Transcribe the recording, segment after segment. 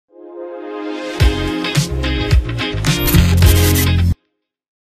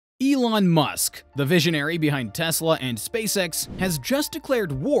Elon Musk, the visionary behind Tesla and SpaceX, has just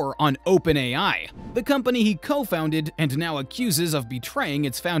declared war on OpenAI, the company he co-founded and now accuses of betraying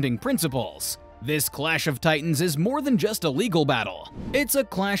its founding principles. This clash of titans is more than just a legal battle. It's a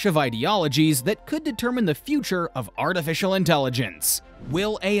clash of ideologies that could determine the future of artificial intelligence.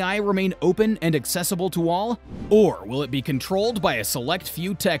 Will AI remain open and accessible to all, or will it be controlled by a select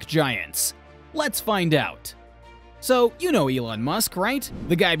few tech giants? Let's find out. So, you know Elon Musk, right?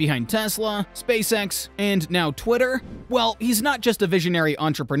 The guy behind Tesla, SpaceX, and now Twitter? Well, he's not just a visionary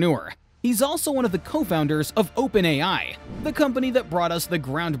entrepreneur. He's also one of the co-founders of OpenAI, the company that brought us the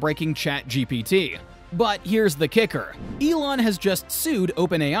groundbreaking ChatGPT. But here's the kicker. Elon has just sued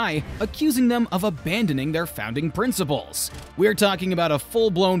OpenAI, accusing them of abandoning their founding principles. We're talking about a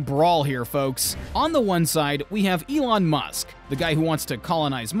full-blown brawl here, folks. On the one side, we have Elon Musk, the guy who wants to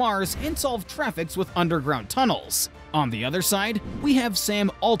colonize Mars and solve traffics with underground tunnels. On the other side, we have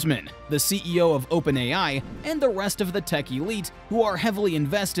Sam Altman, the CEO of OpenAI, and the rest of the tech elite who are heavily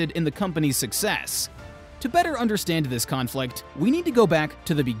invested in the company's success. To better understand this conflict, we need to go back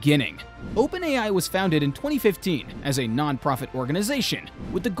to the beginning. OpenAI was founded in 2015 as a non-profit organization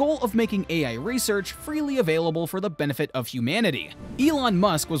with the goal of making AI research freely available for the benefit of humanity. Elon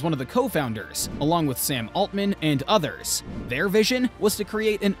Musk was one of the co-founders, along with Sam Altman and others. Their vision was to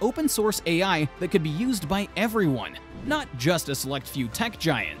create an open-source AI that could be used by everyone, not just a select few tech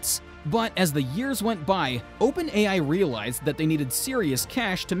giants. But as the years went by, OpenAI realized that they needed serious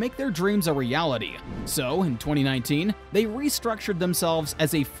cash to make their dreams a reality. So, in 2019, they restructured themselves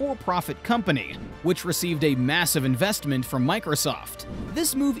as a for-profit company, which received a massive investment from Microsoft.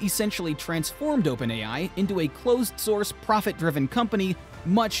 This move essentially transformed OpenAI into a closed-source, profit-driven company,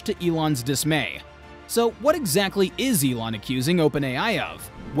 much to Elon's dismay. So what exactly is Elon accusing OpenAI of?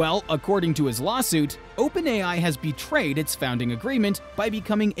 Well, according to his lawsuit, OpenAI has betrayed its founding agreement by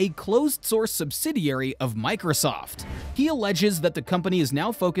becoming a closed-source subsidiary of Microsoft. He alleges that the company is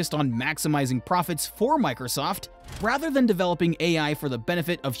now focused on maximizing profits for Microsoft rather than developing AI for the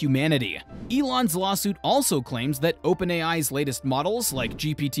benefit of humanity. Elon's lawsuit also claims that OpenAI's latest models, like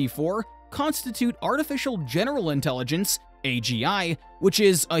GPT-4, constitute artificial general intelligence, AGI, which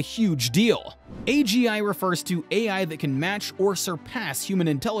is a huge deal. AGI refers to AI that can match or surpass human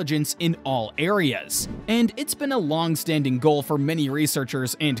intelligence in all areas, and it's been a long-standing goal for many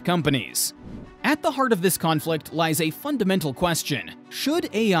researchers and companies. At the heart of this conflict lies a fundamental question.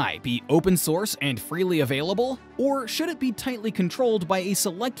 Should AI be open source and freely available, or should it be tightly controlled by a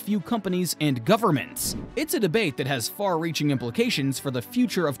select few companies and governments? It's a debate that has far-reaching implications for the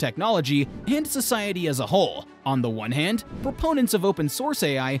future of technology and society as a whole. On the one hand, proponents of open source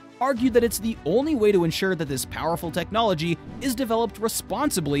AI argue that it's the only way to ensure that this powerful technology is developed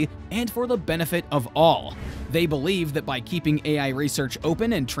responsibly and for the benefit of all. They believe that by keeping AI research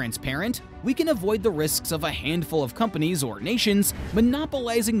open and transparent, we can avoid the risks of a handful of companies or nations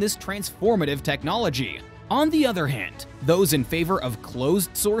monopolizing this transformative technology. On the other hand, those in favor of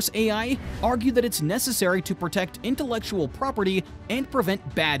closed-source AI argue that it's necessary to protect intellectual property and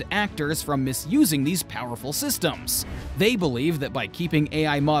prevent bad actors from misusing these powerful systems. They believe that by keeping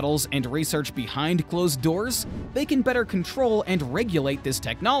AI models and research behind closed doors, they can better control and regulate this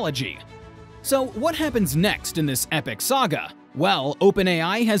technology. So what happens next in this epic saga? Well,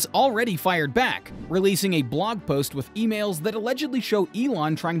 OpenAI has already fired back, releasing a blog post with emails that allegedly show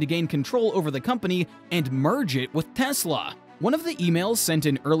Elon trying to gain control over the company and merge it with Tesla. One of the emails sent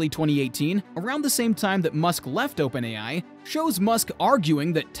in early 2018, around the same time that Musk left OpenAI, shows Musk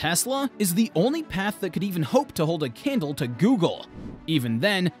arguing that Tesla is the only path that could even hope to hold a candle to Google. Even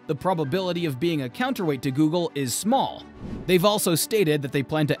then, the probability of being a counterweight to Google is small. They've also stated that they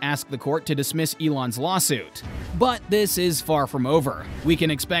plan to ask the court to dismiss Elon's lawsuit. But this is far from over. We can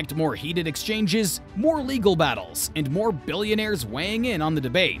expect more heated exchanges, more legal battles, and more billionaires weighing in on the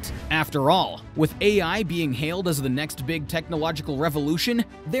debate. After all, with AI being hailed as the next big technological revolution,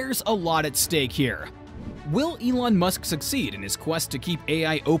 there's a lot at stake here. Will Elon Musk succeed in his quest to keep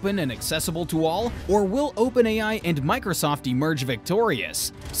AI open and accessible to all, or will OpenAI and Microsoft emerge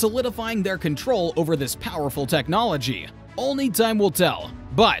victorious, solidifying their control over this powerful technology? Only time will tell.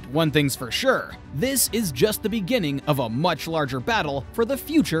 But one thing's for sure, this is just the beginning of a much larger battle for the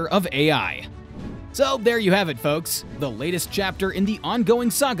future of AI. So there you have it, folks, the latest chapter in the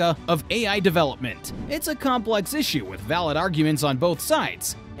ongoing saga of AI development. It's a complex issue with valid arguments on both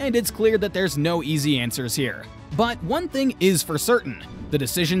sides, and it's clear that there's no easy answers here. But one thing is for certain, the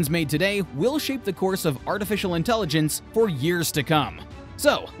decisions made today will shape the course of artificial intelligence for years to come.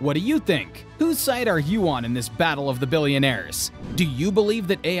 So, what do you think? Whose side are you on in this battle of the billionaires? Do you believe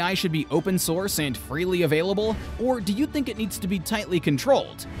that AI should be open source and freely available? Or do you think it needs to be tightly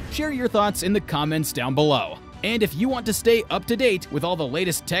controlled? Share your thoughts in the comments down below. And if you want to stay up to date with all the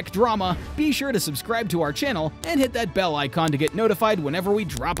latest tech drama, be sure to subscribe to our channel and hit that bell icon to get notified whenever we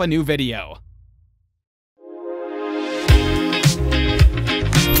drop a new video.